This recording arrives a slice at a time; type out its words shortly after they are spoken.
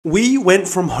We went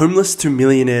from homeless to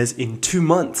millionaires in 2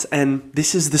 months, and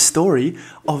this is the story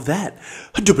of that.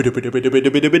 Timmy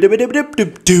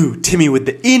with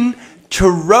the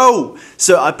intro.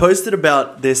 So I posted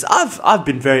about this. I've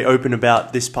been very open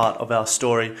about this part of our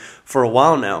story for a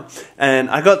while now,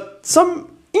 and I got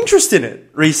some interest in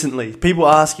it recently. People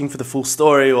asking for the full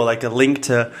story or like a link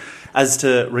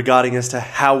regarding as to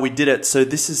how we did it. So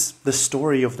this is the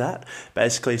story of that,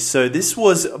 basically. So this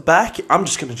was back, I'm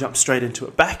just going to jump straight into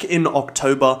it. Back in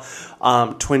October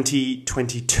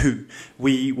 2022,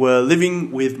 we were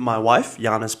living with my wife,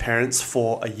 Jana's parents,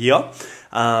 for a year.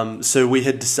 So we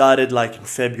had decided like in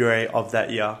February of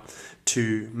that year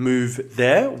to move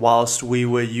there whilst we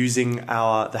were using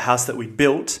the house that we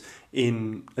built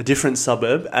in a different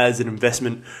suburb as an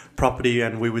investment property,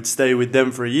 and we would stay with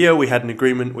them for a year. We had an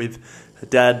agreement with her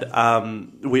dad.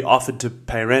 We offered to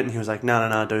pay rent, and he was like, no,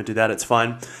 don't do that, it's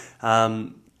fine.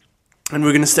 And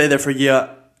we're going to stay there for a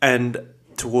year, and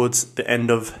towards the end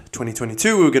of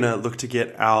 2022, we were going to look to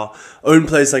get our own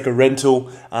place, like a rental,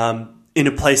 in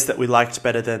a place that we liked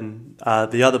better than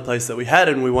the other place that we had,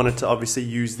 and we wanted to obviously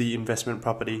use the investment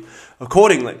property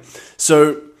accordingly.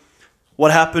 So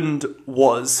what happened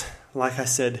was, like I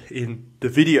said in the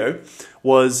video,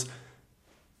 was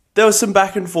there was some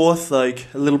back and forth, like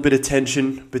a little bit of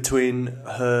tension between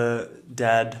her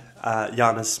dad,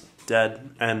 Jana's dad,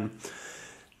 and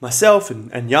myself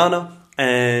and Jana,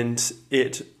 and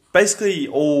it basically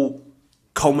all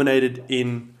culminated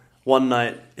in one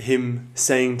night him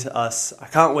saying to us, I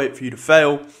can't wait for you to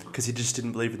fail, because he just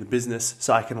didn't believe in the business,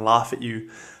 so I can laugh at you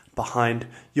behind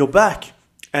your back.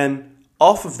 And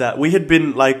off of that, we had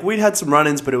been like, we'd had some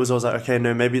run-ins, but it was always like, okay,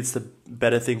 no, maybe it's the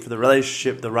better thing for the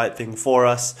relationship, the right thing for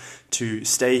us to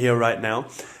stay here right now.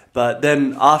 But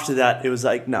then after that, it was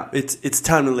like, no, it's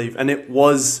time to leave. And it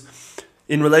was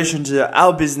in relation to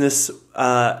our business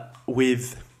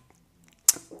with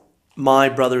my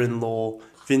brother-in-law,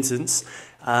 Vincent's,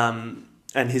 and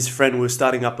his friend were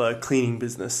starting up a cleaning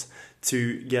business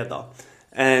together.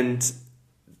 And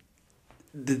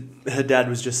her dad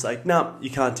was just like, no, you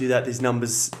can't do that. These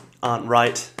numbers aren't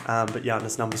right. But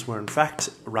Jana's numbers were in fact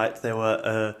right. They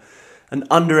were an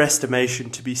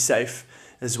underestimation, to be safe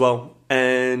as well.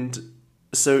 And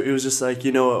so it was just like,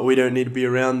 you know what, we don't need to be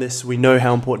around this. We know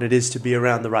how important it is to be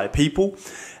around the right people.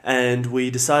 And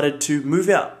we decided to move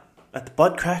out at the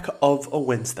butt crack of a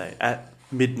Wednesday at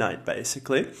midnight,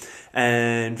 basically.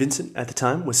 And Vincent at the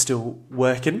time was still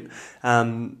working,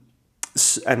 and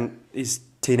he's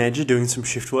teenager doing some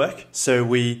shift work. So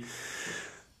we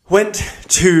went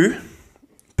to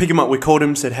pick him up. We called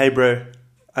him, said, hey bro,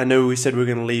 I know we said we were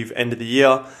going to leave end of the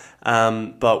year,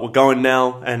 but we're going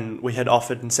now. And we had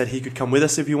offered and said he could come with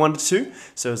us if he wanted to.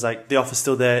 So it was like, the offer's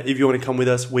still there. If you want to come with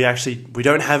us, we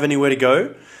don't have anywhere to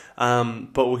go,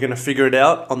 but we're going to figure it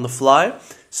out on the fly.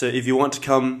 So if you want to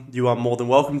come, you are more than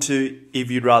welcome to.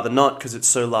 If you'd rather not, because it's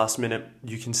so last minute,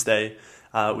 you can stay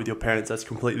with your parents. That's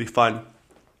completely fine.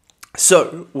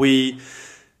 So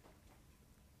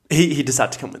he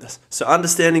decided to come with us. So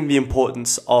understanding the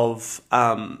importance of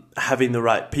having the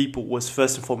right people was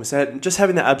first and foremost, and just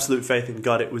having that absolute faith in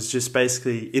God. It was just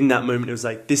basically in that moment, it was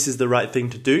like, this is the right thing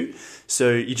to do.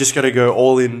 So you just got to go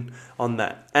all in on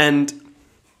that. And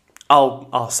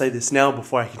I'll say this now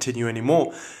before I continue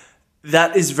anymore.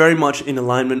 That is very much in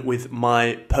alignment with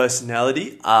my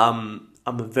personality. I'm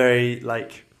a very,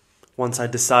 once I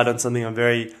decide on something, I'm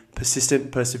very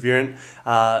persistent, perseverant,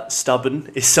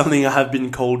 stubborn is something I have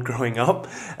been called growing up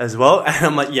as well. And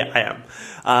I'm like, yeah, I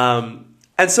am.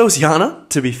 And so is Jana,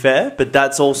 to be fair, but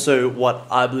that's also what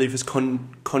I believe has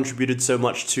contributed so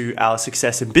much to our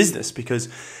success in business, because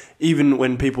even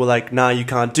when people are like, nah, you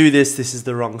can't do this, this is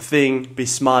the wrong thing, be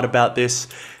smart about this.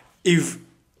 If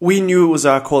we knew it was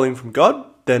our calling from God,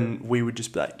 then we would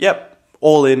just be like, yep,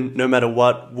 all in, no matter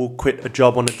what. We'll quit a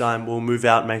job on a dime. We'll move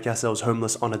out, make ourselves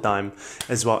homeless on a dime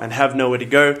as well, and have nowhere to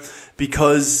go,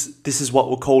 because this is what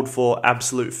we're called for,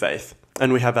 absolute faith.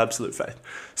 And we have absolute faith.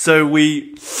 So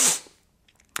we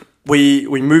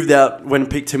moved out, went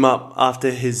and picked him up after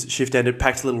his shift ended,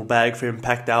 packed a little bag for him,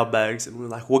 packed our bags, and we were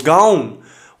like, we're gone.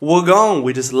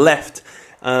 We just left.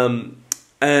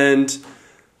 And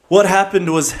what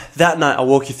happened was that night, I'll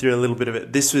walk you through a little bit of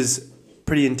it. This was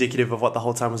pretty indicative of what the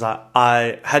whole time was.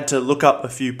 I had to look up a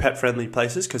few pet-friendly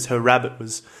places because our rabbit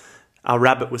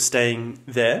was staying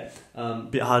there. A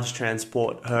bit hard to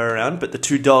transport her around, but the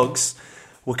 2 dogs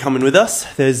were coming with us.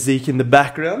 There's Zeke in the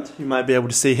background. You might be able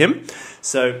to see him.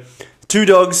 So 2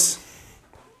 dogs,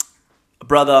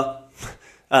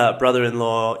 a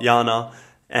brother-in-law, Jana,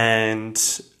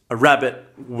 and a rabbit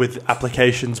with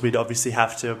applications. We'd obviously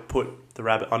have to put the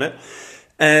rabbit on it.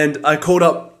 And I called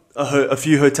up a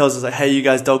few hotels was like, hey, you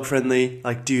guys dog friendly?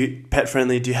 Like, pet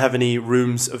friendly? Do you have any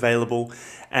rooms available?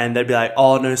 And they'd be like,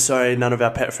 oh, no, sorry, none of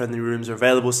our pet friendly rooms are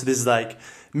available. So this is like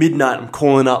midnight. I'm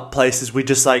calling up places. We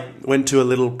just like went to a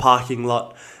little parking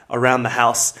lot around the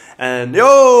house and,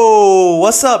 yo,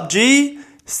 what's up, G?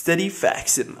 Steady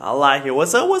faxing. I like it.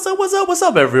 What's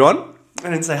up, everyone? I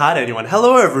didn't say hi to anyone.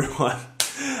 Hello, everyone.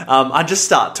 I just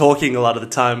start talking a lot of the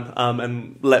time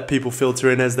and let people filter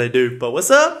in as they do. But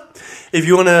what's up? If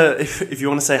you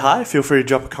wanna say hi, feel free to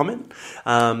drop a comment.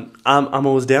 I'm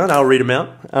always down. I'll read them out.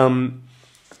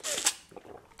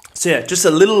 So yeah, just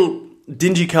a little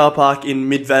dingy car park in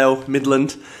Midvale,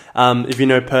 Midland. If you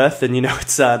know Perth, then you know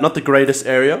it's not the greatest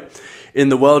area in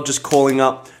the world. Just calling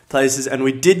up places, and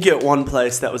we did get one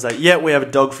place that was like, yeah, we have a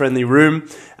dog-friendly room.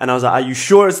 And I was like, are you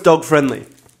sure it's dog-friendly?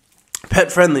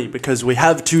 Pet-friendly, because we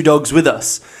have 2 dogs with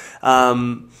us.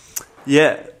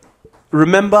 Yeah.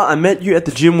 Remember, I met you at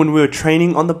the gym when we were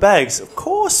training on the bags. Of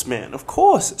course, man. Of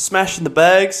course. Smashing the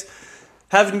bags.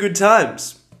 Having good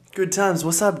times. Good times.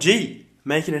 What's up, G?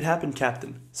 Making it happen,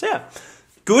 Captain. So yeah,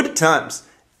 good times.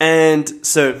 And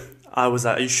so I was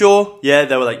like, are you sure? Yeah,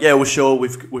 they were like, yeah, we're sure.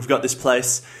 We've got this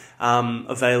place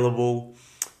available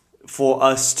for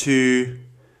us to...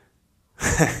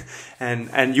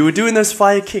 and you were doing those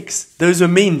fire kicks. Those were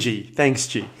mean, G. Thanks,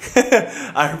 G.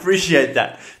 I appreciate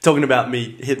that. Talking about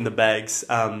me hitting the bags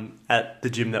at the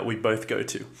gym that we both go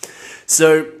to.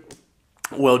 So,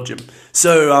 World Gym.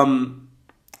 So,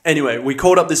 anyway, we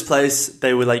called up this place.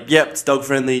 They were like, yep, it's dog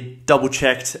friendly, double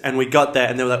checked. And we got there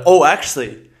and they were like, oh,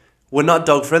 actually, we're not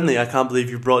dog friendly. I can't believe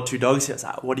you brought 2 dogs here. I was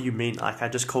like, what do you mean? Like, I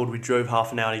just called, we drove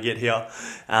half an hour to get here.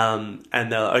 And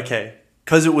they're like, okay,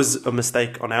 because it was a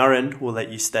mistake on our end, we'll let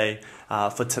you stay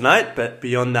for tonight. But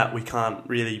beyond that, we can't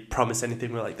really promise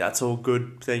anything. We're like, that's all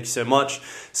good. Thank you so much.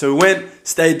 So we went,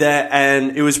 stayed there,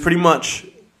 and it was pretty much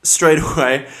straight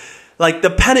away. Like,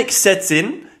 the panic sets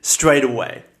in straight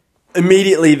away.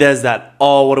 Immediately there's that,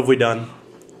 oh, what have we done?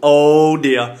 Oh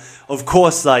dear. Of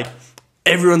course, like,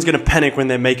 everyone's going to panic when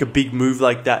they make a big move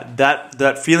like that.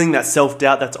 That feeling, that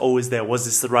self-doubt that's always there. Was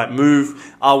this the right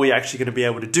move? Are we actually going to be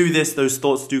able to do this? Those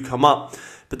thoughts do come up.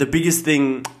 But the biggest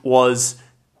thing was,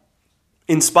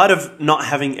 in spite of not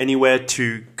having anywhere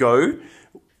to go,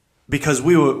 because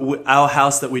our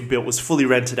house that we'd built was fully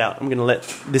rented out. I'm going to let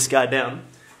this guy down.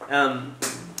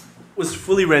 Was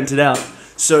fully rented out.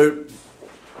 So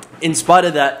in spite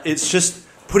of that, it's just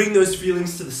putting those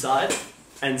feelings to the side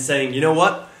and saying, you know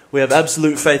what? We have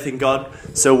absolute faith in God,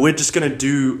 so we're just going to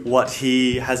do what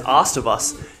He has asked of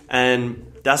us.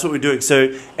 And that's what we're doing.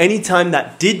 So anytime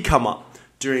that did come up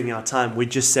during our time, we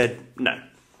just said, no,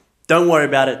 don't worry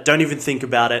about it. Don't even think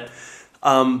about it.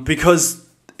 Because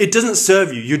it doesn't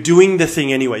serve you. You're doing the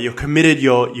thing anyway. You're committed.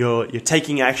 You're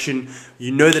taking action.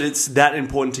 You know that it's that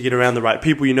important to get around the right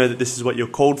people. You know that this is what you're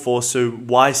called for. So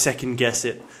why second guess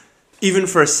it? Even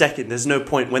for a second, there's no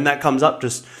point. When that comes up,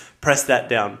 just press that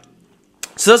down.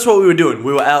 So that's what we were doing.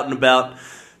 We were out and about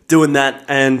doing that.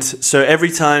 And so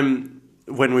every time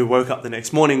when we woke up the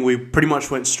next morning, we pretty much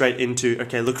went straight into,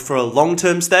 okay, look for a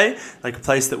long-term stay, like a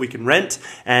place that we can rent.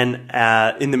 And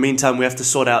in the meantime, we have to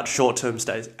sort out short-term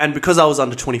stays. And because I was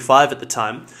under 25 at the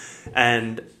time,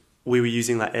 and we were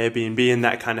using like Airbnb and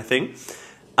that kind of thing,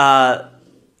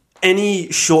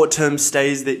 any short-term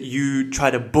stays that you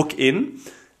try to book in,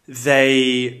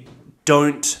 they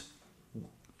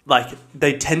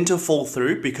tend to fall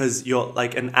through because you're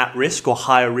like an at-risk or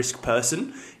higher risk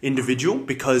person, individual,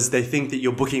 because they think that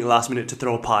you're booking at last minute to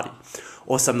throw a party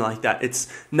or something like that. It's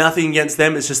nothing against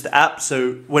them. It's just the app.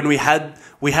 So when we had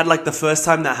like the first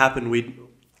time that happened,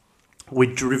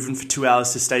 we'd driven for 2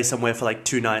 hours to stay somewhere for like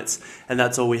 2 nights, and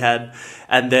that's all we had.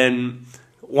 And then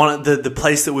one of the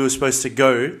place that we were supposed to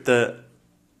go,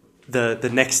 the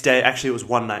next day, actually it was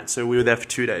 1 night, so we were there for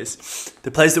 2 days.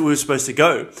 The place that we were supposed to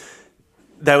go,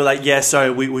 they were like, yeah, sorry,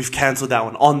 we've cancelled that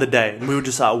one on the day. And we were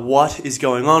just like, what is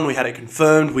going on? We had it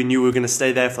confirmed. We knew we were going to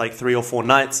stay there for like 3 or 4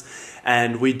 nights.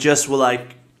 And we just were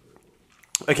like,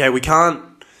 okay, we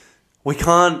can't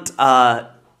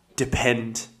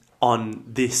depend on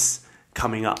this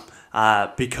coming up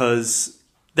because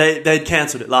they'd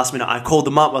cancelled it last minute. I called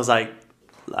them up. I was like,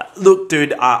 look,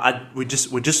 dude, we're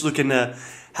just looking to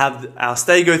have our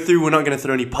stay go through. We're not going to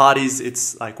throw any parties.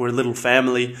 It's like we're a little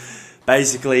family,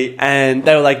 basically. And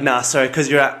they were like, nah, sorry, because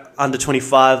you're under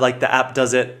 25, like the app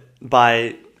does it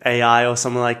by AI or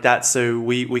something like that, so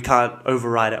we can't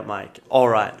override it. I'm like, all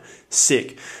right,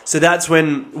 sick. So that's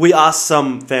when we asked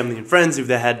some family and friends if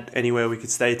they had anywhere we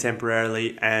could stay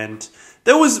temporarily, and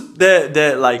there was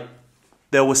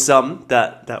some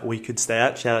that we could stay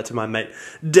at. Shout out to my mate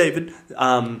David.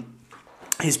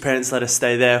 his parents let us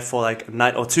stay there for like a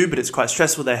night or two, but it's quite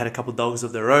stressful. They had a couple of dogs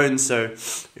of their own, so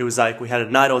it was like we had a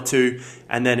night or two,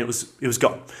 and then it was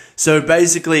gone. So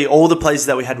basically, all the places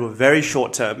that we had were very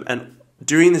short term, and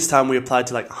during this time we applied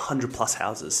to like 100 plus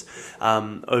houses,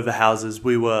 over houses.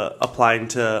 We were applying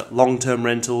to long-term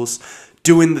rentals,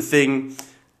 doing the thing,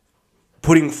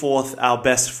 putting forth our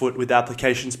best foot with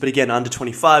applications. But again, under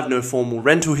 25, no formal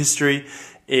rental history.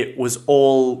 It was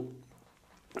all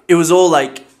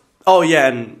like, oh yeah,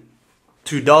 and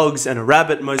 2 dogs and a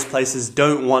rabbit. Most places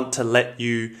don't want to let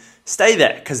you stay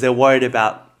there because they're worried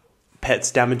about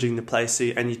pets damaging the place,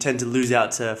 and you tend to lose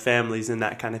out to families and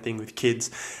that kind of thing with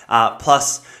kids.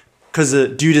 Plus, because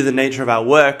due to the nature of our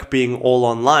work being all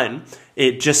online,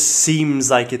 it just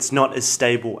seems like it's not as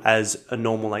stable as a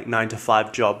normal like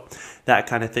 9-to-5 job, that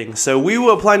kind of thing. So we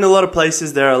were applying to a lot of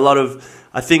places. There are a lot of,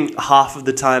 I think half of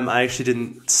the time I actually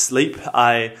didn't sleep.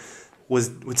 I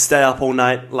would stay up all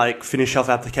night, like finish off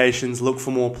applications, look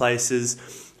for more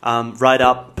places, write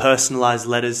up personalized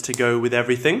letters to go with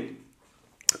everything.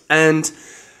 And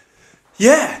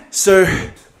yeah, so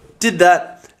did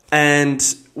that, and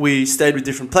we stayed with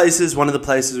different places. One of the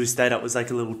places we stayed at was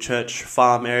like a little church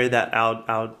farm area that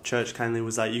our church kindly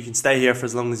was like, you can stay here for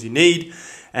as long as you need.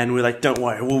 And we're like, don't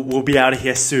worry, we'll be out of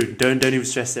here soon. Don't even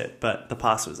stress it. But the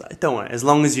pastor was like, don't worry, as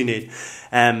long as you need.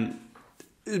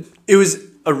 It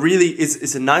was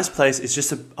it's a nice place. It's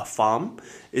just a farm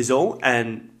is all.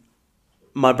 And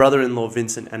my brother-in-law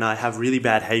Vincent and I have really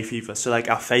bad hay fever, so like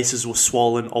our faces were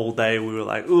swollen all day. We were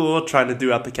like, ooh, trying to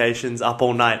do applications up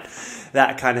all night,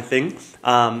 that kind of thing.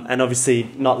 And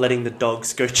obviously not letting the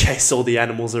dogs go chase all the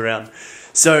animals around.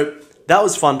 So that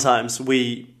was fun times.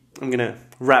 I'm gonna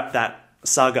wrap that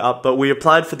saga up, but we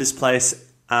applied for this place,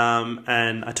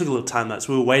 and I took a little time lapse.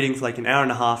 We were waiting for like an hour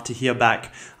and a half to hear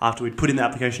back after we'd put in the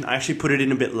application. I actually put it in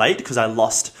a bit late because I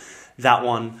lost that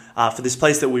one for this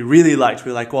place that we really liked.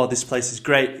 We were like, well, this place is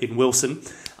great in Wilson.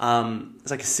 It's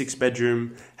like a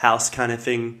 6-bedroom house kind of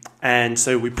thing. And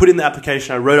so we put in the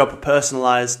application. I wrote up a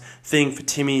personalized thing for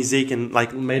Timmy, Zeke, and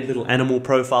like made little animal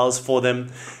profiles for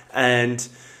them. And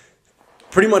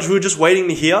pretty much we were just waiting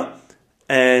to hear.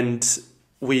 And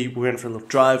we went for a little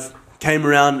drive, came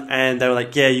around, and they were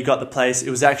like, yeah, you got the place. It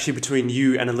was actually between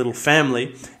you and a little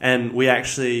family. And we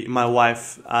actually, my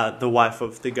wife, the wife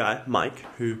of the guy, Mike,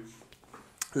 who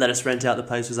let us rent out the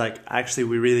place, was like, actually,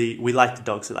 we like the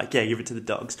dogs. So like, yeah, give it to the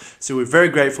dogs. So we're very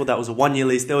grateful. That was a 1-year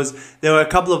lease. There were a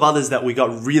couple of others that we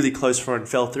got really close for and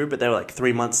fell through, but they were like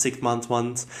 3 months, 6 months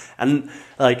ones. And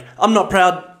like, I'm not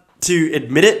proud to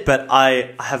admit it, but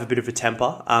I have a bit of a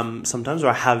temper sometimes, or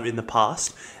I have in the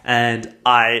past. And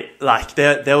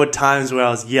there were times where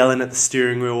I was yelling at the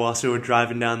steering wheel whilst we were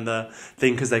driving down the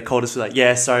thing because they called us, like,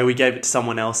 yeah, sorry, we gave it to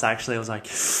someone else actually. I was like,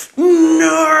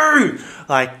 no!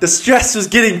 Like, the stress was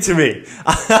getting to me.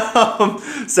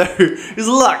 So it was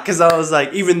luck, because I was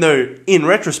like, even though in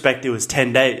retrospect it was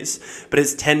 10 days, but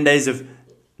it's 10 days of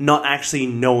not actually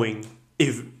knowing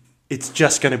if it's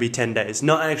just going to be 10 days,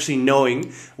 not actually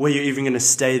knowing where you're even going to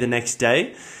stay the next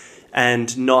day,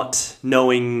 and not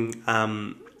knowing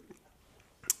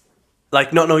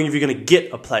if you're going to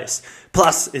get a place.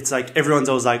 Plus, it's like everyone's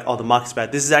always like, oh, the market's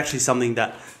bad. This is actually something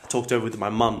that I talked over with my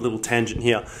mum, little tangent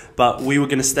here. But we were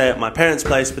going to stay at my parents'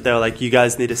 place, but they were like, you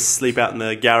guys need to sleep out in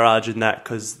the garage and that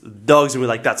because the dogs, and we're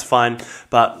like, that's fine.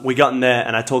 But we got in there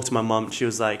and I talked to my mum. She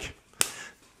was like,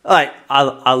 I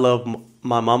love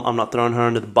my mum. I'm not throwing her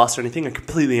under the bus or anything. I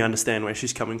completely understand where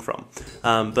she's coming from.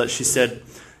 But she said,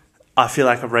 I feel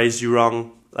like I've raised you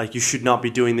wrong. Like, you should not be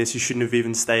doing this. You shouldn't have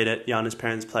even stayed at Yana's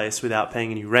parents' place without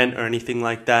paying any rent or anything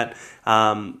like that.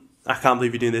 I can't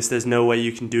believe you're doing this. There's no way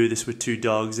you can do this with 2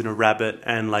 dogs and a rabbit,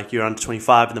 and like, you're under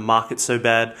 25 and the market's so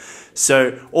bad.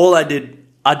 So all I did,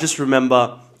 I just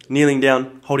remember kneeling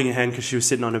down, holding her hand because she was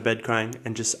sitting on her bed crying,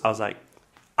 and I was like,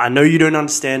 I know you don't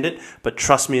understand it, but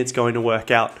trust me, it's going to work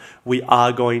out. We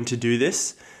are going to do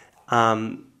this.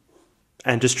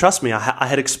 And just trust me. I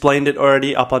had explained it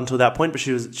already up until that point, but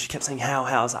she kept saying, how?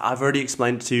 I was like, I've already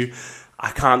explained it to you.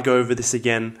 I can't go over this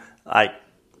again. Like,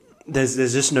 there's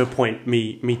just no point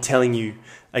me telling you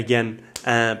again.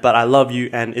 But I love you,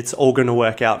 and it's all going to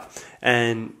work out.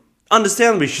 And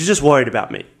understandably, she's just worried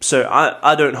about me. So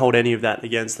I don't hold any of that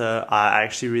against her. I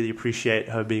actually really appreciate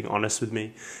her being honest with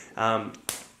me.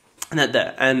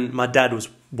 And my dad was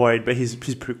worried, but he's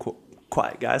pretty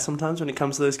quiet guy sometimes when it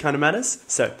comes to those kind of matters.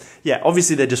 So yeah,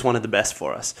 obviously they just wanted the best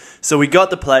for us. So we got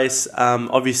the place.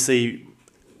 Obviously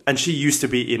and she used to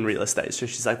be in real estate. So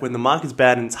she's like, when the market's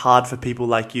bad and it's hard for people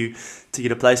like you to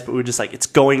get a place, but we were just like, it's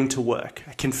going to work.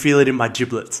 I can feel it in my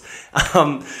giblets.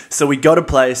 So we got a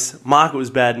place, market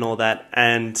was bad and all that.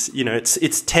 And, you know,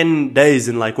 it's 10 days.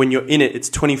 And like when you're in it, it's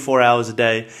 24 hours a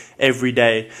day, every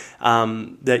day,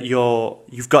 that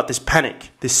you've got this panic,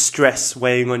 this stress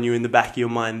weighing on you in the back of your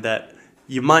mind that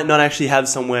you might not actually have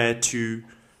somewhere to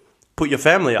put your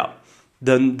family up.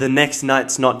 The next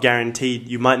night's not guaranteed.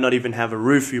 You might not even have a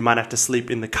roof. You might have to sleep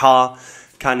in the car,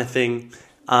 kind of thing.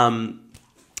 And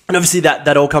obviously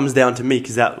that all comes down to me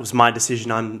because that was my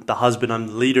decision. I'm the husband. I'm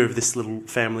the leader of this little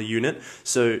family unit.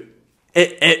 So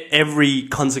every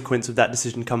consequence of that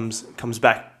decision comes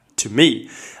back to me.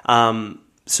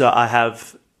 So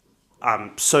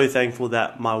I'm so thankful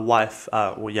that my wife,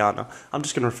 or Yana, I'm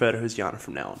just going to refer to her as Yana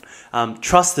from now on,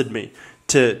 trusted me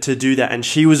to do that. And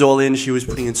she was all in. She was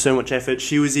putting in so much effort.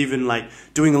 She was even like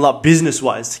doing a lot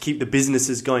business-wise to keep the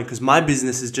businesses going, because my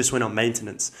businesses just went on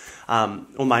maintenance,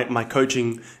 or my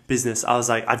coaching business. I was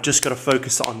like, I've just got to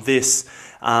focus on this.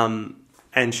 And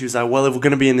she was like, well, if we're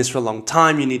going to be in this for a long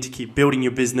time, you need to keep building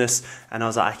your business. And I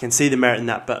was like, I can see the merit in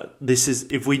that, but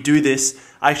if we do this,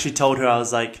 I actually told her, I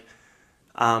was like,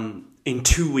 in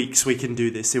 2 weeks we can do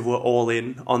this if we're all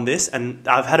in on this. And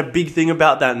I've had a big thing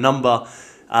about that number,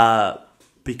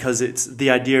 because it's the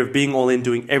idea of being all in,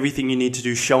 doing everything you need to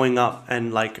do, showing up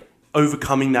and like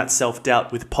overcoming that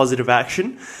self-doubt with positive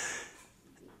action.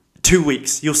 2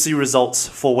 weeks, you'll see results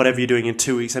for whatever you're doing in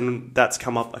 2 weeks. And that's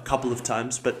come up a couple of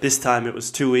times, but this time it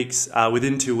was 2 weeks,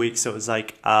 within 2 weeks. So it was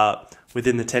like,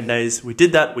 within the 10 days we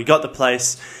did that, we got the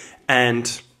place,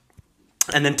 and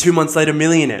then 2 months later,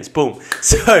 Millionaires, boom.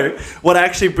 So what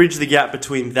actually bridged the gap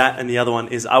between that and the other one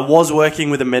is I was working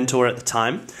with a mentor at the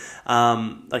time,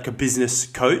 like a business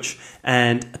coach,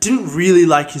 and I didn't really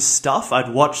like his stuff. I'd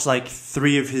watched like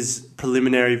 3 of his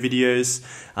preliminary videos,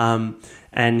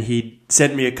 and he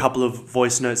sent me a couple of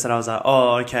voice notes that I was like,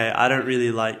 oh, okay, I don't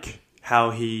really like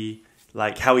how he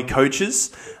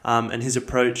coaches, and his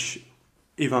approach.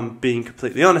 If I'm being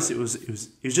completely honest, it was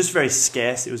just very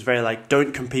scarce. It was very like,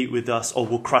 don't compete with us or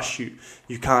we'll crush you.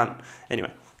 You can't.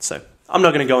 Anyway, so I'm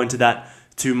not going to go into that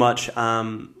too much.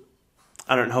 I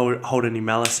don't hold any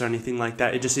malice or anything like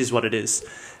that. It just is what it is.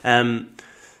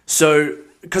 So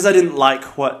because I didn't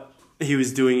like what he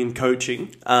was doing in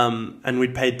coaching, and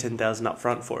we'd paid $10,000 up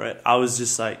front for it, I was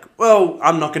just like, well,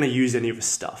 I'm not going to use any of his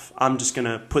stuff. I'm just going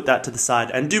to put that to the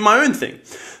side and do my own thing.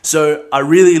 So I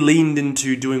really leaned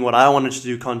into doing what I wanted to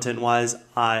do content-wise.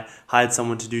 I hired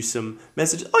someone to do some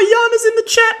messages. Oh, Yana's in the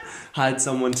chat. Hired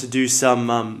someone to do some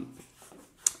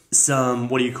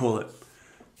what do you call it?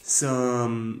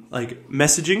 Some like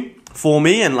messaging for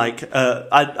me, and like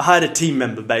I hired a team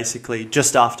member basically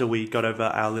just after we got over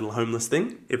our little homeless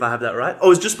thing, if I have that right. Oh, it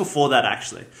was just before that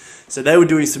actually. So they were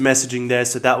doing some messaging there,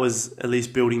 so that was at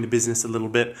least building the business a little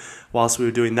bit whilst we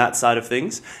were doing that side of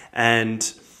things.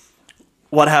 And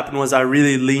what happened was I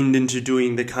really leaned into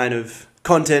doing the kind of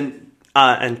content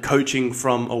and coaching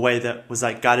from a way that was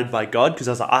like guided by God, because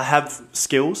I was like, I have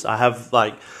skills. I have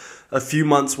like a few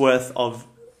months worth of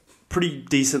pretty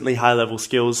decently high level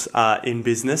skills in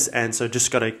business, and so just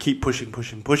got to keep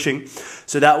pushing.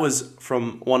 So that was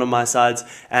from one of my sides,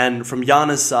 and from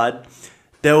Yana's side,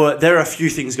 there are a few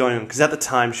things going on, because at the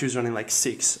time she was running like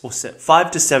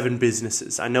 5 to 7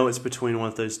 businesses. I know it's between one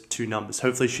of those two numbers.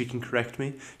 Hopefully she can correct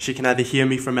me. She can either hear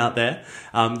me from out there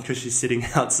because she's sitting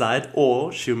outside,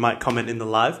 or she might comment in the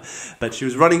live. But she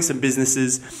was running some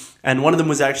businesses, and one of them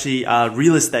was actually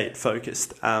real estate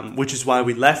focused, which is why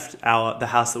we left the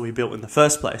house that we built in the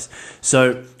first place.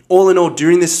 So all in all,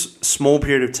 during this small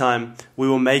period of time, we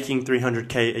were making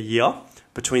 $300K a year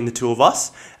between the two of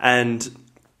us. And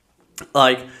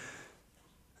like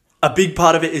a big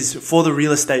part of it is for the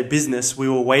real estate business, we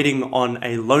were waiting on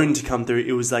a loan to come through.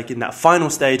 It was like in that final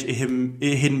stage,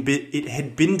 it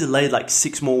had been delayed like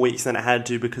 6 more weeks than it had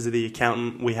to, because of the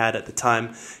accountant we had at the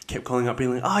time kept calling up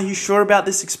being like, oh, are you sure about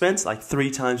this expense? Like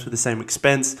 3 times for the same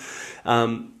expense,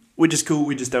 which is cool.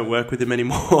 We just don't work with him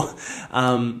anymore.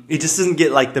 It just doesn't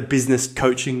get like the business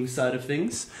coaching side of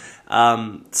things.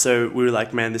 So we were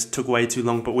like, man, this took way too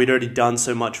long, but we'd already done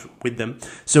so much with them.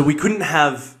 So we couldn't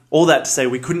have, all that to say,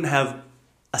 we couldn't have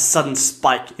a sudden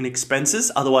spike in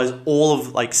expenses. Otherwise, all of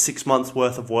like 6 months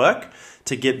worth of work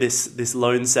to get this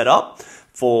loan set up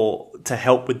to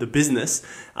help with the business,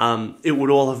 it would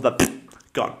all have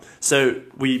gone. So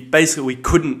we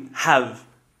couldn't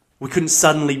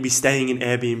suddenly be staying in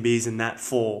Airbnbs and that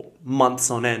for months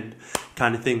on end,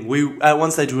 kind of thing. At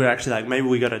one stage we were actually like, maybe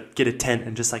we got to get a tent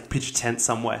and just like pitch a tent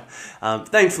somewhere.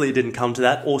 Thankfully it didn't come to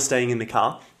that, or staying in the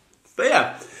car. But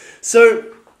yeah,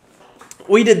 so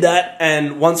we did that,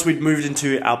 and once we'd moved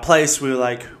into our place,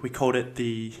 we called it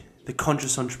the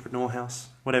conscious entrepreneur house,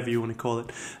 whatever you want to call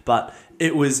it. But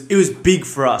it was big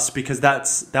for us because that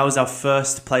was our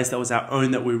first place, that was our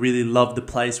own, that we really loved the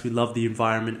place, we loved the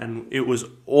environment, and it was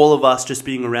all of us just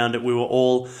being around it.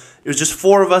 It was just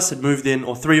 4 of us had moved in,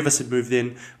 or 3 of us had moved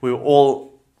in. We were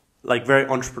all like very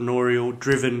entrepreneurial,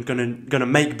 driven, gonna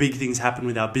make big things happen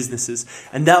with our businesses.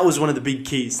 And that was one of the big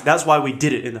keys. That's why we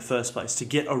did it in the first place, to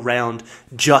get around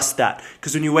just that.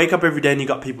 Because when you wake up every day and you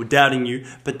got people doubting you,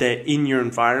 but they're in your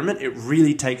environment, it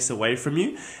really takes away from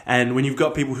you. And when you've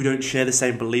got people who don't share the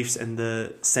same beliefs and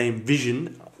the same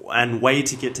vision and way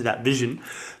to get to that vision,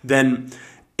 then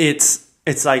it's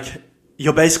like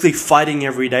you're basically fighting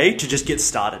every day to just get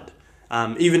started,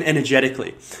 even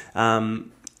energetically.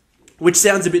 Which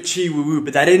sounds a bit chee-woo-woo,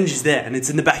 but that energy's there, and it's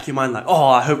in the back of your mind like, oh,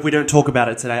 I hope we don't talk about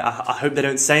it today. I hope they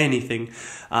don't say anything,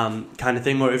 kind of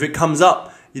thing. Or if it comes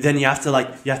up, then you have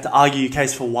to argue your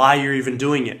case for why you're even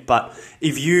doing it. But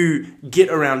if you get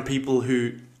around people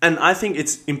who, and I think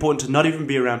it's important to not even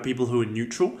be around people who are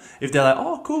neutral. If they're like,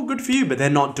 oh, cool, good for you, but they're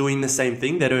not doing the same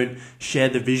thing, they don't share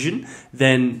the vision,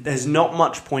 then there's not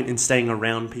much point in staying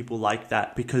around people like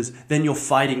that, because then you're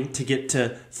fighting to get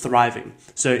to thriving.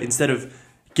 So instead of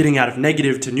getting out of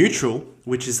negative to neutral,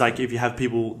 which is like if you have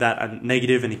people that are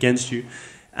negative and against you,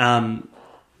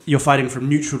 you're fighting from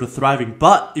neutral to thriving.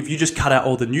 But if you just cut out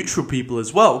all the neutral people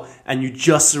as well, and you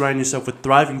just surround yourself with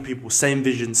thriving people, same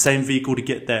vision, same vehicle to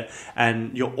get there,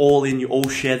 and you're all in, you all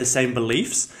share the same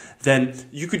beliefs, then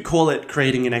you could call it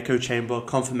creating an echo chamber,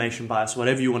 confirmation bias,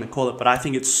 whatever you want to call it. But I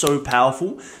think it's so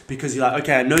powerful because you're like,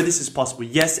 okay, I know this is possible.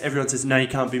 Yes, everyone says, no, you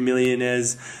can't be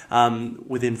millionaires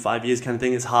within 5 years kind of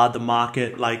thing. It's hard, the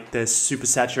market, like there's super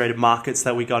saturated markets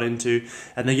that we got into,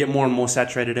 and they get more and more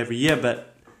saturated every year.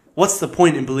 But what's the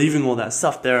point in believing all that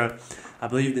stuff? There are, I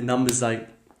believe the number's like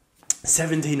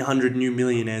 1,700 new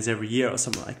millionaires every year or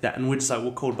something like that. And we're just like,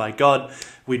 we're called by God.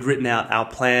 We'd written out our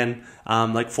plan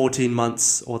like 14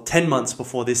 months or 10 months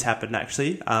before this happened,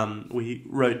 actually. We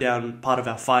wrote down part of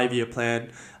our 5-year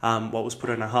plan. What was put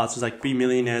on our hearts was like, be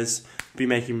millionaires, be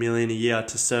making $1 million a year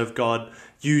to serve God.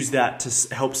 Use that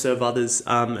to help serve others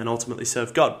and ultimately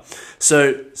serve God.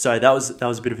 So, sorry, that was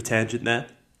a bit of a tangent there.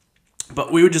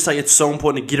 But we were just like, it's so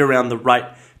important to get around the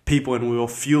right people, and we were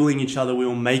fueling each other. We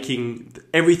were making,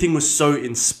 everything was so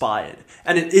inspired,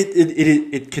 and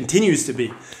it continues to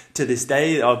be to this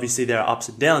day. Obviously there are ups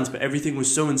and downs, but everything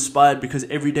was so inspired because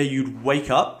every day you'd wake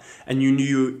up and you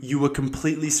knew you were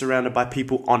completely surrounded by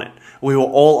people on it. We were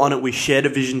all on it. We shared a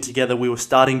vision together. We were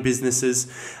starting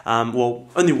businesses. Well,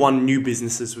 only one new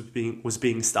business was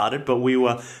being started, but we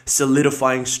were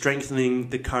solidifying, strengthening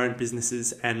the current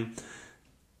businesses, and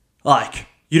like,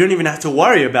 you don't even have to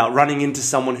worry about running into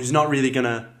someone who's not really going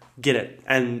to get it.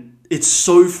 And it's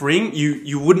so freeing.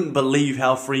 You wouldn't believe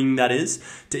how freeing that is,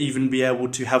 to even be able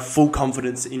to have full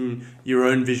confidence in your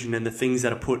own vision and the things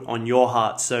that are put on your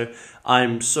heart. So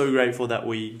I'm so grateful that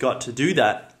we got to do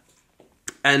that.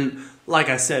 And like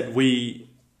I said, we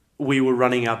were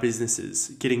running our businesses,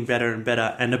 getting better and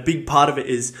better. And a big part of it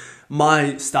is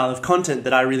my style of content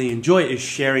that I really enjoy is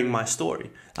sharing my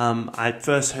story. I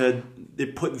first heard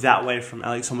it put that way from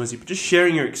Alex Hormozi, but just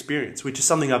sharing your experience, which is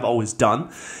something I've always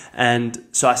done. And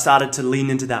so I started to lean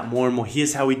into that more and more.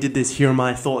 Here's how we did this. Here are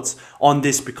my thoughts on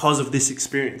this because of this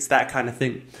experience, that kind of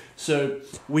thing. So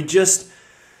we just,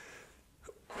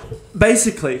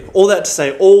 basically, all that to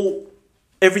say,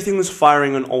 everything was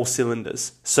firing on all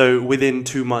cylinders. So within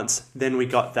 2 months, then we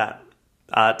got that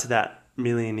to that $1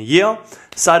 million a year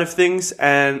side of things,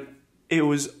 and it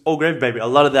was all gravy, baby. A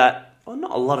lot of that, well,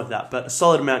 not a lot of that, but a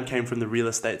solid amount came from the real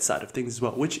estate side of things as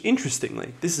well, which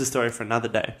interestingly, this is a story for another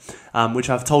day, which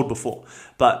I've told before.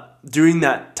 But during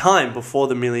that time, before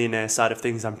the millionaire side of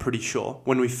things, I'm pretty sure,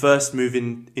 when we first moved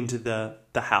into the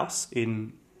house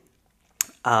in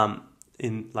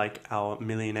like our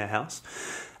millionaire house,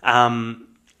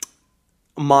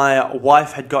 my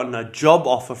wife had gotten a job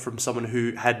offer from someone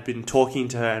who had been talking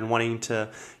to her and wanting to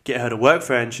get her to work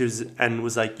for her, and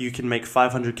was like, you can make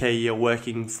 $500K a year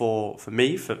working for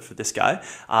me, for this guy,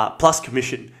 plus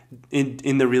commission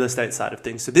in the real estate side of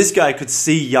things. So this guy could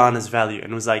see Yana's value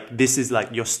and was like, this is like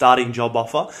your starting job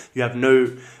offer. You have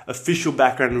no official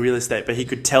background in real estate, but he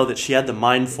could tell that she had the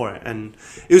mind for it. And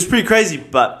it was pretty crazy,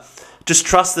 but just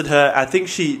trusted her. I think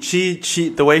she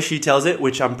the way she tells it,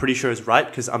 which I'm pretty sure is right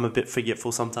because I'm a bit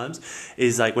forgetful sometimes,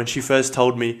 is like when she first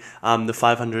told me the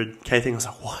 500K thing, I was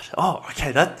like, what? Oh,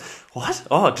 okay, what?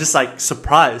 Oh, just like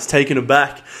surprised, taken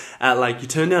aback at like, you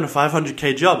turned down a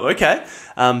 500K job, okay.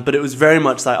 But it was very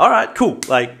much like, all right, cool.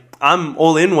 Like, I'm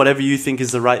all in. Whatever you think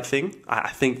is the right thing. I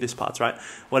think this part's right.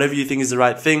 Whatever you think is the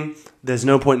right thing. There's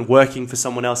no point in working for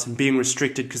someone else and being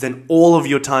restricted, because then all of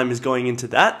your time is going into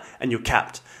that and you're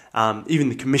capped. Even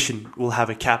the commission will have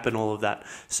a cap and all of that.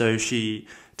 So she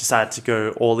decided to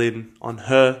go all in on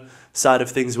her side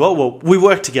of things. Well, we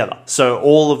worked together. So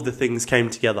all of the things came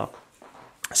together.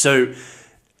 So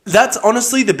that's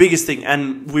honestly the biggest thing.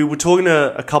 And we were talking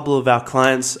to a couple of our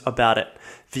clients about it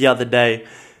the other day,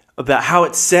 about how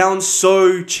it sounds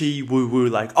so woo-woo,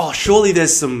 like, oh, surely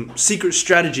there's some secret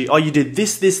strategy. Oh, you did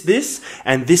this,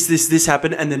 and this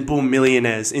happened, and then boom,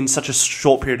 millionaires in such a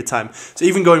short period of time. So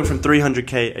even going from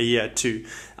 300K a year to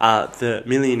the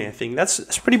millionaire thing,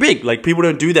 that's pretty big. Like, people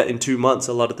don't do that in 2 months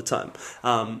a lot of the time.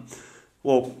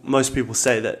 Well, most people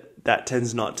say that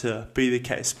tends not to be the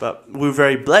case, but we're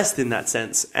very blessed in that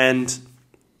sense. And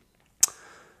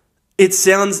it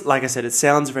sounds, like I said, it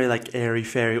sounds very like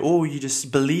airy-fairy. Oh, you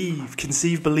just believe,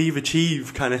 conceive, believe,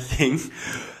 achieve kind of thing.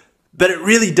 But it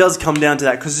really does come down to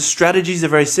that, because the strategies are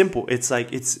very simple. It's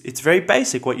like, it's very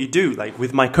basic what you do. Like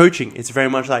with my coaching, it's very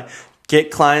much like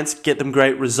get clients, get them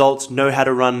great results, know how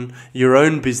to run your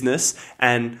own business,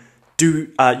 and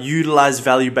utilize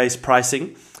value-based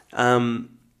pricing,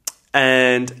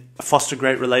 and foster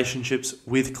great relationships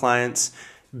with clients.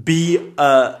 Be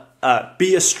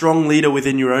a strong leader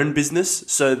within your own business,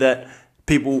 so that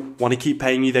people want to keep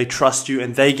paying you, they trust you,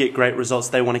 and they get great results.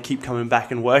 They want to keep coming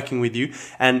back and working with you,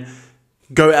 and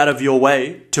go out of your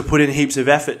way to put in heaps of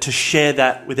effort to share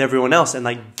that with everyone else, and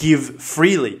like give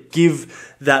freely,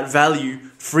 give that value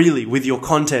freely with your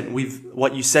content, with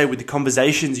what you say, with the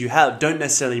conversations you have. Don't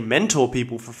necessarily mentor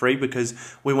people for free, because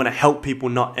we want to help people,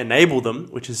 not enable them,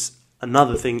 which is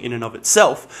another thing in and of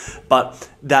itself. But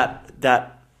that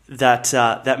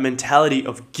mentality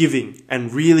of giving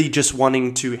and really just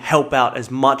wanting to help out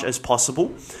as much as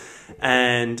possible,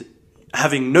 and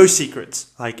having no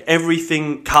secrets, like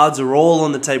everything, cards are all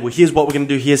on the table. Here's what we're going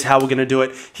to do. Here's how we're going to do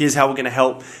it. Here's how we're going to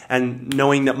help. And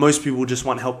knowing that most people just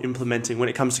want help implementing. When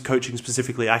it comes to coaching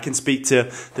specifically, I can speak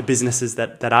to the businesses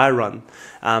that I run.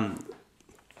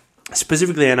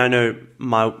 Specifically, and I know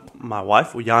my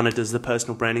wife, or Yana, does the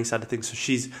personal branding side of things, so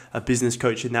she's a business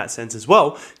coach in that sense as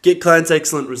well. Get clients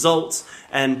excellent results,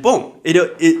 and boom,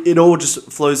 it all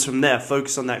just flows from there.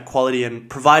 Focus on that quality and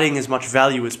providing as much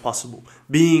value as possible,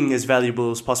 being as valuable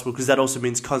as possible, because that also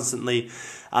means constantly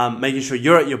making sure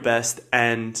you're at your best,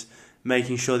 and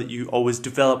making sure that you always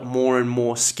develop more and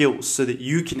more skills so that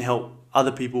you can help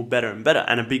other people better and better.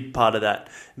 And a big part of that,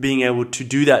 being able to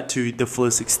do that to the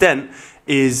fullest extent,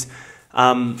 is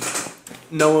you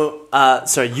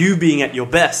being at your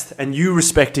best, and you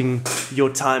respecting your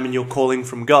time and your calling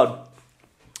from God.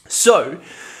 So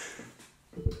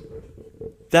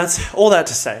that's all that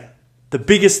to say. The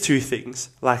biggest two things,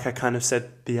 like I kind of said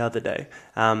the other day,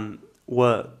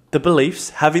 were the beliefs,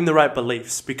 having the right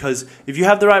beliefs, because if you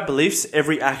have the right beliefs,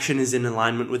 every action is in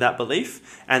alignment with that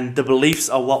belief, and the beliefs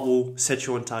are what will set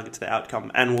you on target to the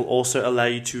outcome, and will also allow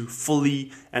you to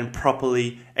fully and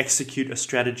properly execute a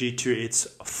strategy to its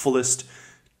fullest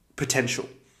potential.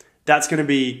 That's going to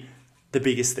be the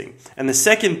biggest thing. And the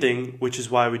second thing, which is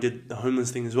why we did the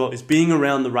homeless thing as well, is being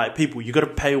around the right people. You got to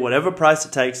pay whatever price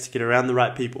it takes to get around the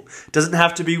right people. It doesn't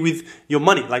have to be with your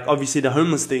money. Like obviously the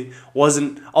homeless thing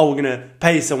wasn't, oh, we're going to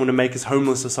pay someone to make us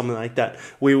homeless or something like that.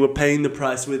 We were paying the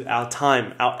price with our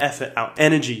time, our effort, our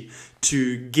energy,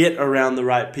 to get around the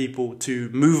right people, to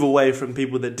move away from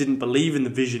people that didn't believe in the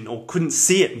vision or couldn't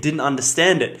see it, didn't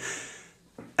understand it.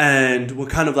 And we're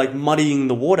kind of like muddying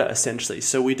the water essentially.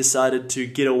 So we decided to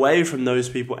get away from those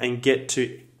people and get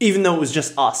to, even though it was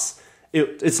just us,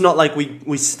 it's not like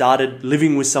we started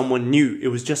living with someone new. It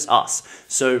was just us.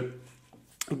 So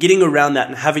getting around that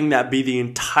and having that be the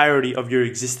entirety of your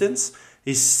existence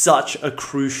is such a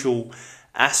crucial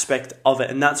aspect of it.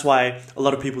 And that's why a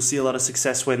lot of people see a lot of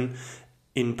success when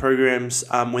in programs,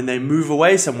 when they move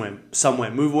away somewhere,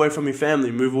 move away from your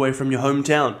family, move away from your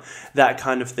hometown, that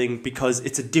kind of thing, because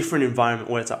it's a different environment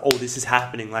where it's like, oh, this is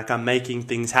happening, like I'm making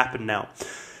things happen now.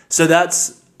 So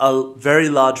that's a very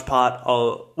large part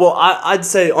of, well, I'd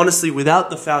say honestly, without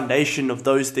the foundation of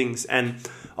those things, and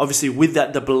obviously with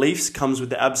that, the beliefs comes with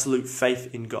the absolute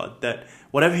faith in God, that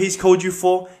whatever He's called you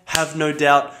for, have no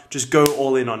doubt, just go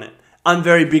all in on it. I'm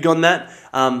very big on that.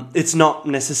 It's not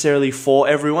necessarily for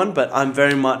everyone, but I'm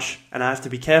very much, and I have to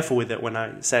be careful with it when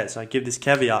I say it, so I give this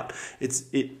caveat.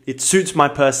 It suits my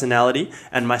personality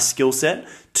and my skill set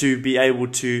to be able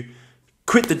to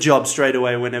quit the job straight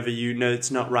away whenever you know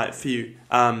it's not right for you.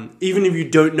 Even if you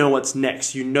don't know what's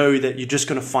next, you know that you're just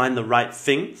going to find the right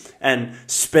thing, and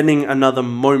spending another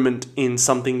moment in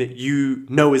something that you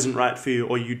know isn't right for you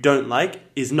or you don't like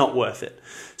is not worth it.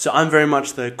 So I'm very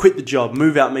much the quit the job,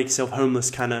 move out, make yourself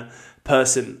homeless kind of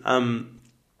person.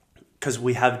 Because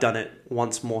we have done it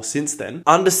once more since then.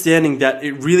 Understanding that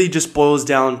it really just boils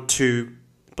down to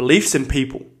beliefs and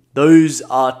people. Those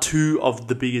are two of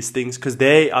the biggest things, because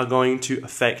they are going to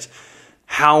affect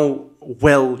how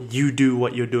well you do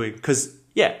what you're doing. Because,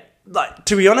 yeah, like,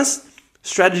 to be honest,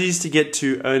 strategies to get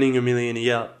to earning $1 million a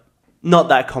year, not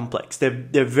that complex.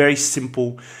 They're very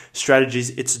simple strategies.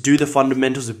 It's do the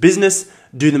fundamentals of business,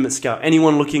 do them at scale.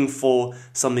 Anyone looking for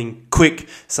something quick,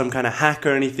 some kind of hack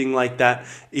or anything like that,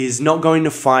 is not going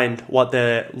to find what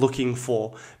they're looking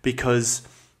for, because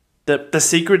the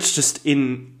secret's just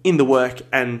in the work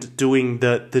and doing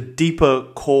the deeper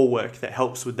core work that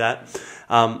helps with that.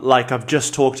 Like I've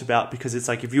just talked about, because it's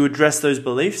like if you address those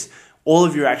beliefs, all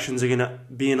of your actions are going to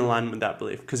be in alignment with that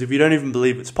belief. Because if you don't even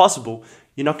believe it's possible,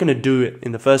 you're not going to do it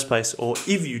in the first place. Or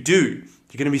if you do,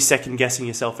 you're going to be second guessing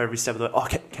yourself every step of the way. Oh,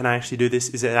 can I actually do this?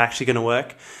 Is it actually going to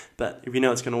work? But if you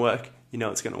know it's going to work, you know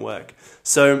it's going to work.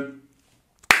 So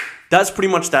that's pretty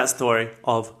much that story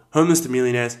of Homeless to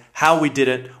Millionaires, how we did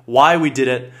it, why we did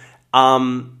it.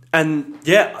 And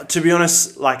yeah, to be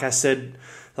honest, like I said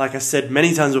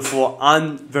many times before,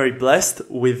 I'm very blessed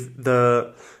with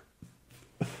the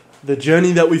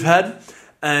journey that we've had,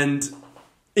 and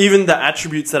even the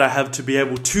attributes that I have to be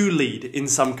able to lead in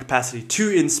some capacity, to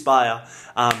inspire,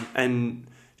 and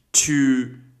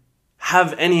to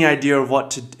have any idea of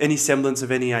any semblance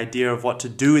of any idea of what to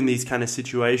do in these kind of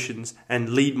situations and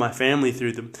lead my family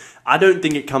through them. I don't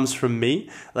think it comes from me.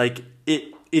 Like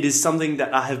it is something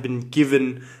that I have been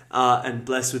given and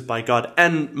blessed with by God,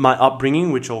 and my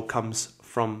upbringing, which all comes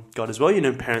from God as well. You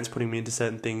know, parents putting me into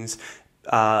certain things,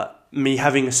 me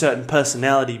having a certain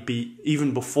personality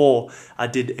even before I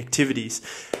did activities,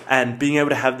 and being able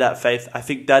to have that faith. I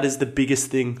think that is the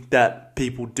biggest thing that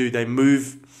people do.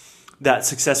 That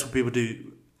successful people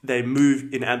do. They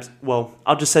move in well,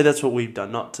 I'll just say that's what we've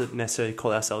done, not to necessarily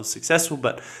call ourselves successful,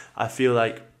 but I feel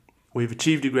like we've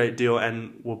achieved a great deal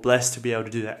and we're blessed to be able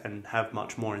to do that and have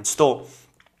much more in store.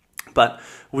 But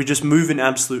we just move in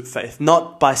absolute faith,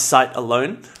 not by sight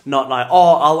alone, not like,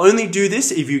 oh, I'll only do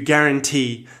this if you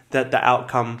guarantee that the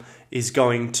outcome is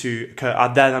going to occur,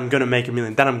 that I'm going to make $1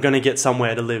 million, that I'm going to get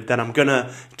somewhere to live, that I'm going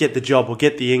to get the job or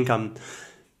get the income.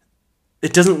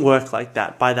 It doesn't work like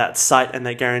that, by that sight and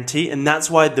that guarantee. And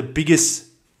that's why the biggest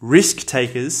risk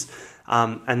takers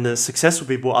and the successful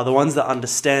people are the ones that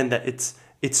understand that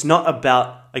it's not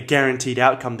about a guaranteed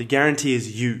outcome. The guarantee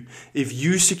is you. If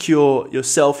you secure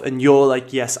yourself and you're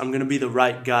like, yes, I'm going to be the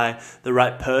right guy, the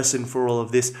right person for all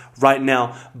of this right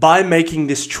now, by making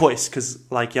this choice, because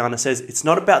like Yana says, it's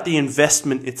not about the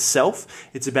investment itself.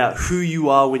 It's about who you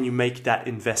are when you make that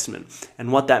investment.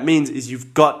 And what that means is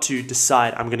you've got to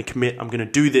decide, I'm going to commit, I'm going to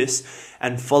do this,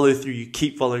 and follow through. You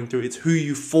keep following through. It's who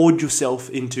you forge yourself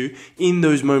into in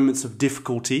those moments of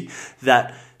difficulty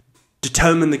that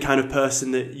determine the kind of person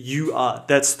that you are.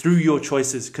 That's through your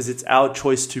choices, because it's our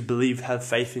choice to believe, have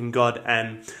faith in God,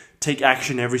 and take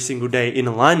action every single day in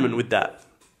alignment with that.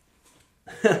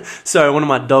 So one of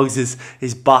my dogs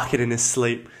is barking in his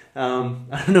sleep.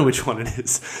 I don't know which one it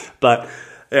is, but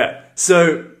yeah.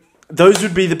 So those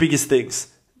would be the biggest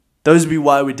things. Those would be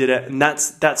why we did it, and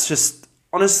that's just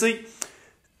honestly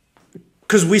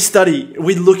because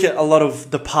we look at a lot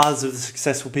of the paths of the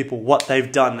successful people, what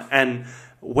they've done, and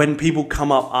when people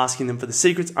come up asking them for the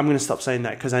secrets, I'm going to stop saying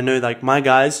that, because I know like my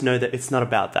guys know that it's not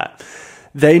about that.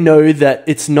 They know that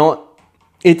it's not,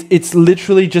 it's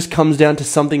literally just comes down to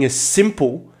something as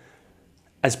simple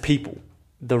as people,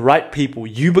 the right people,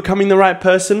 you becoming the right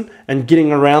person and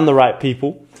getting around the right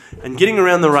people. And getting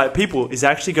around the right people is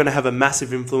actually going to have a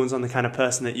massive influence on the kind of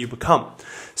person that you become.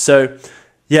 So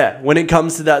yeah, when it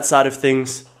comes to that side of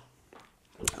things,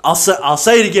 I'll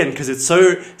say it again because it's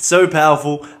so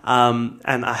powerful, and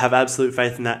I have absolute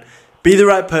faith in that. Be the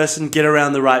right person, get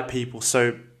around the right people.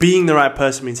 So being the right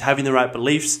person means having the right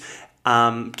beliefs.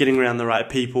 Getting around the right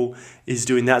people is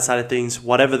doing that side of things,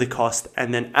 whatever the cost.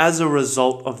 And then as a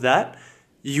result of that,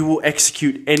 you will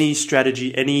execute any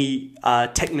strategy, any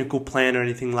technical plan or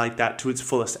anything like that to its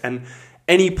fullest. And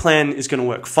any plan is going to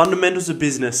work. Fundamentals of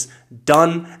business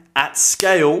done at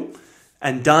scale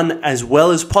and done as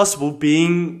well as possible,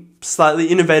 being slightly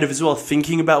innovative as well,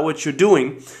 thinking about what you're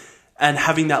doing and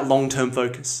having that long-term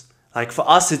focus. Like for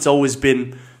us, it's always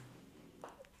been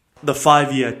the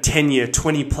 5-year, 10-year,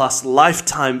 20+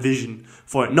 lifetime vision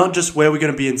for it, not just where we're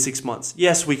going to be in 6 months.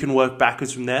 Yes, we can work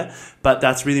backwards from there, but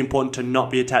that's really important to not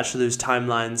be attached to those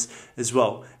timelines as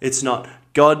well. It's not,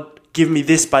 God, give me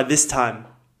this by this time.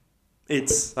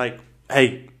 It's like,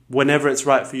 hey, whenever it's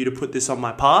right for you to put this on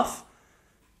my path,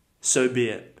 so be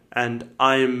it. And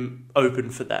I am open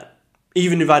for that.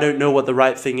 Even if I don't know what the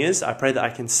right thing is, I pray that I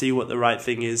can see what the right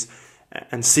thing is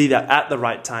and see that at the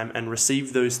right time and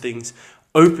receive those things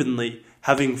openly,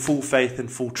 having full faith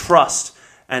and full trust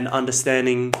and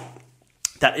understanding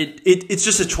that it's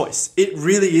just a choice. It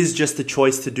really is just a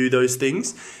choice to do those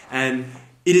things. And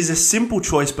it is a simple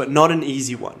choice, but not an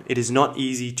easy one. It is not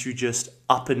easy to just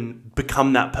up and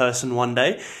become that person one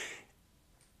day.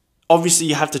 Obviously,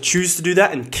 you have to choose to do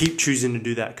that and keep choosing to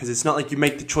do that, because it's not like you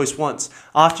make the choice once.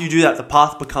 After you do that, the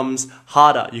path becomes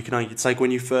harder. You can argue it's like when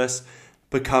you first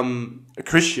become a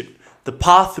Christian. The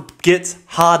path gets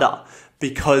harder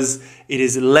because it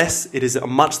is a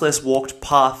much less walked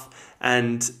path,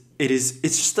 and it's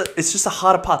just a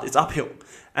harder path. It's uphill.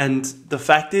 And the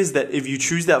fact is that if you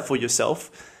choose that for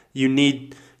yourself, you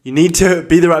need to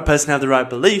be the right person, have the right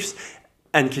beliefs,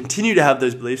 and continue to have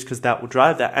those beliefs, because that will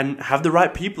drive that, and have the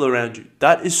right people around you.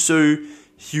 That is so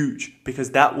huge,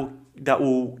 because that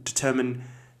will determine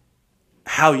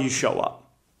how you show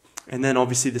up. And then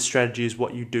obviously the strategy is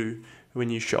what you do when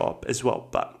you show up as well.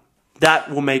 But that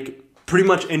will make pretty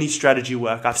much any strategy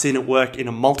work. I've seen it work in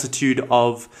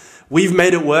we've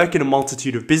made it work in a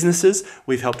multitude of businesses.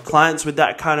 We've helped clients with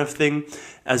that kind of thing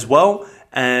as well.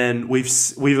 And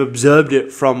we've observed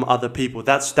it from other people.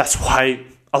 That's why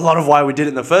a lot of why we did it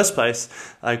in the first place.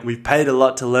 Like, we've paid a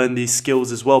lot to learn these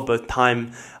skills as well, both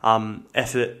time,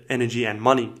 effort, energy, and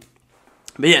money.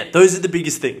 But yeah, those are the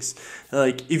biggest things.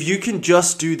 Like, if you can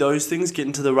just do those things, get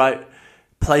into the right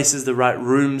places, the right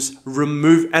rooms,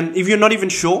 and if you're not even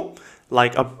sure,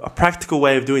 like a practical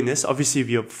way of doing this, obviously if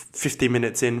you're 50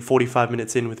 minutes in, 45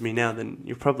 minutes in with me now, then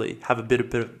you probably have a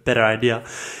bit better idea.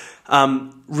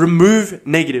 Remove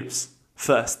negatives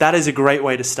first. That is a great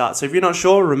way to start. So if you're not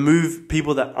sure, remove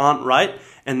people that aren't right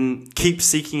and keep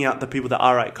seeking out the people that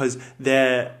are right, because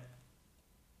there's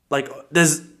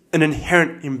an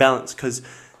inherent imbalance, because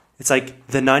it's like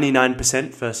the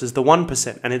 99% versus the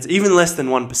 1%. And it's even less than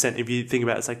 1% if you think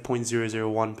about it. It's like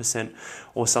 0.001%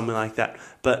 or something like that.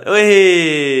 But, but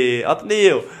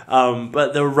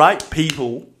the right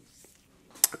people,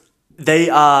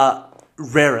 they are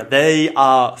rarer. They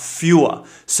are fewer.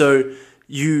 So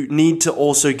you need to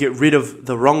also get rid of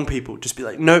the wrong people. Just be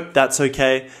like, nope, that's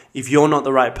okay. If you're not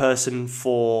the right person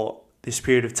for this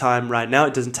period of time right now,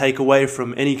 it doesn't take away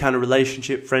from any kind of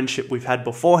relationship, friendship we've had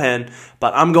beforehand,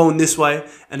 but I'm going this way,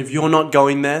 and if you're not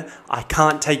going there, I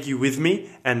can't take you with me,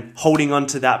 and holding on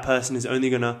to that person is only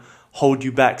going to hold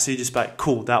you back. So you just be like,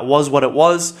 cool, that was what it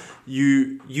was.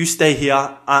 You stay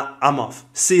here, I'm off.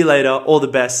 See you later, all the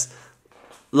best.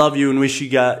 Love you and wish you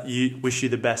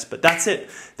the best. But that's it.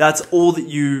 That's all that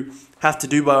you have to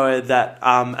do. By that,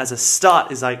 as a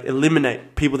start, is like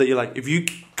eliminate people that you're like,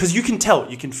 because you can tell,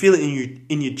 you can feel it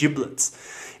in your giblets,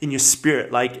 in your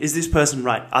spirit. Like, is this person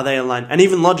right? Are they aligned? And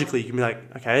even logically, you can be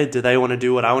like, okay, do they want to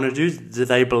do what I want to do? Do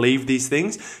they believe these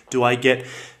things? Do I get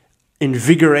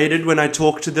invigorated when I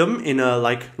talk to them in a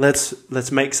like,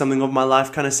 let's make something of my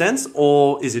life kind of sense?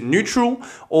 Or is it neutral?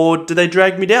 Or do they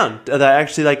drag me down? Are they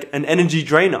actually like an energy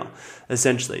drainer,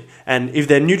 essentially? And if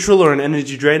they're neutral or an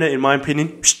energy drainer, in my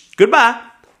opinion, goodbye,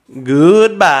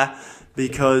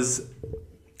 because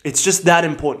it's just that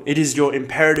important. It is your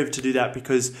imperative to do that,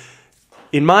 because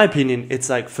in my opinion, it's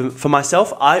like for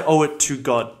myself, I owe it to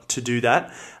God to do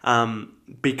that,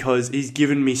 because He's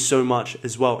given me so much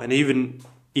as well. And even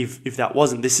if that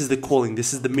wasn't, this is the calling,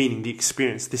 this is the meaning, the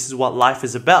experience, this is what life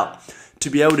is about, to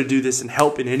be able to do this and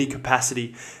help in any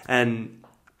capacity, and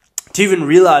to even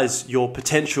realize your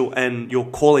potential and your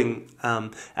calling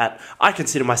I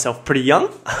consider myself pretty young,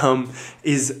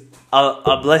 is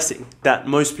a blessing that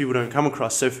most people don't come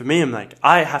across. So for me, I'm like,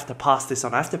 I have to pass this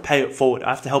on. I have to pay it forward. I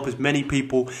have to help as many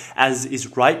people as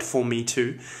is right for me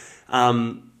to.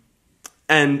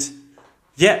 And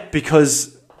yeah,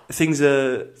 because things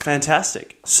are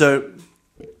fantastic. So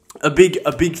a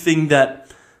big thing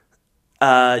that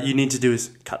you need to do is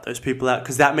cut those people out,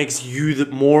 because that makes you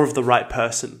more of the right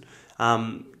person.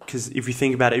 Because if you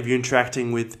think about it, if you're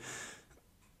interacting with,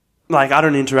 like, I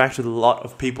don't interact with a lot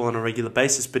of people on a regular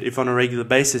basis, but if on a regular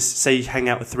basis, say you hang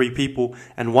out with 3 people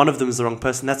and one of them is the wrong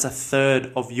person, that's a third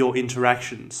of your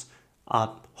interactions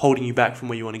holding you back from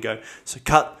where you want to go. So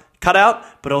cut out,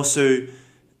 but also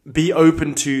be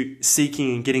open to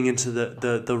seeking and getting into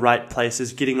the right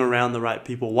places, getting around the right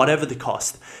people, whatever the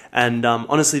cost. And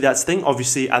honestly, that's the thing.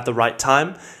 Obviously, at the right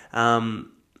time.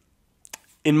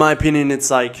 In my opinion, it's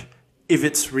like, if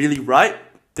it's really right,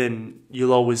 then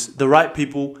the right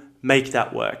people make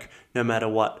that work, no matter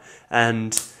what.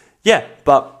 And yeah,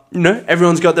 but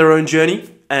everyone's got their own journey,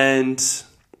 and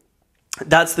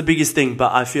that's the biggest thing.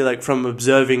 But I feel like from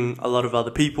observing a lot of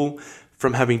other people,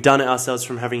 from having done it ourselves,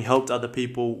 from having helped other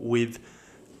people with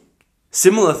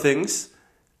similar things,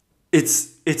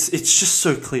 it's just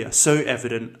so clear, so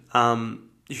evident.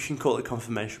 You can call it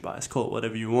confirmation bias, call it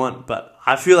whatever you want, but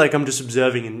I feel like I'm just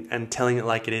observing and telling it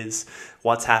like it is,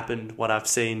 what's happened, what I've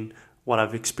seen, what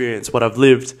I've experienced, what I've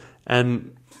lived,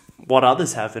 and what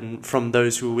others have, and from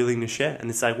those who are willing to share. And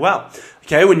it's like, wow,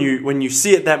 okay, when you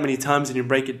see it that many times and you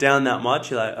break it down that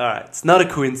much, you're like, all right, it's not a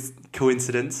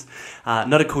coincidence,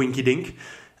 not a coinkydink.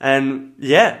 And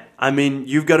yeah, I mean,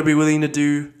 you've got to be willing to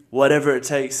do whatever it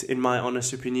takes, in my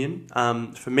honest opinion.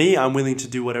 For me, I'm willing to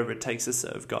do whatever it takes to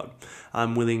serve God.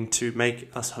 I'm willing to make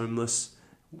us homeless,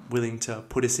 willing to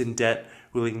put us in debt,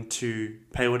 willing to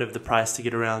pay whatever the price to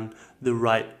get around the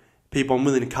right people. I'm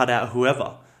willing to cut out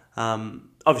whoever.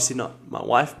 Obviously not my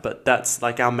wife, but that's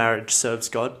like our marriage serves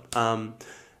God.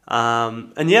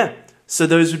 And yeah, so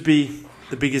those would be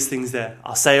the biggest things there.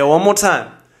 I'll say it one more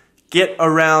time. Get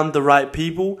around the right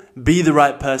people, be the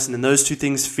right person, and those two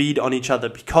things feed on each other,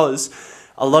 because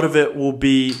a lot of it will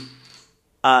be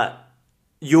the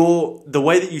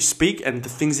way that you speak and the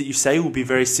things that you say will be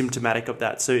very symptomatic of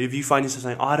that. So if you find yourself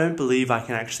saying, I don't believe I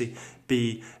can actually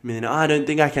be a millionaire, I don't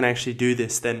think I can actually do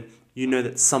this, then you know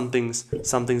that something's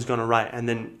gone right. And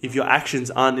then if your actions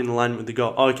aren't in alignment with the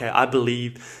goal, okay, I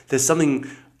believe there's something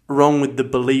wrong with the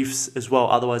beliefs as well.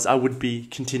 Otherwise, I would be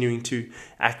continuing to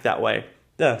act that way.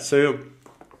 Yeah, so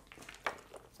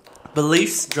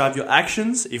beliefs drive your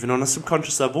actions, even on a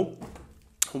subconscious level,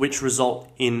 which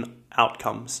result in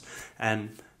outcomes.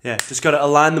 And yeah, just got to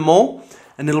align them all,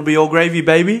 and it'll be all gravy,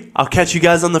 baby. I'll catch you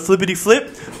guys on the flippity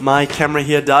flip. My camera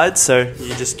here died, so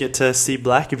you just get to see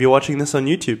black if you're watching this on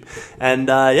YouTube. And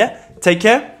yeah, take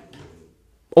care.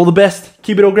 All the best.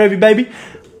 Keep it all gravy, baby.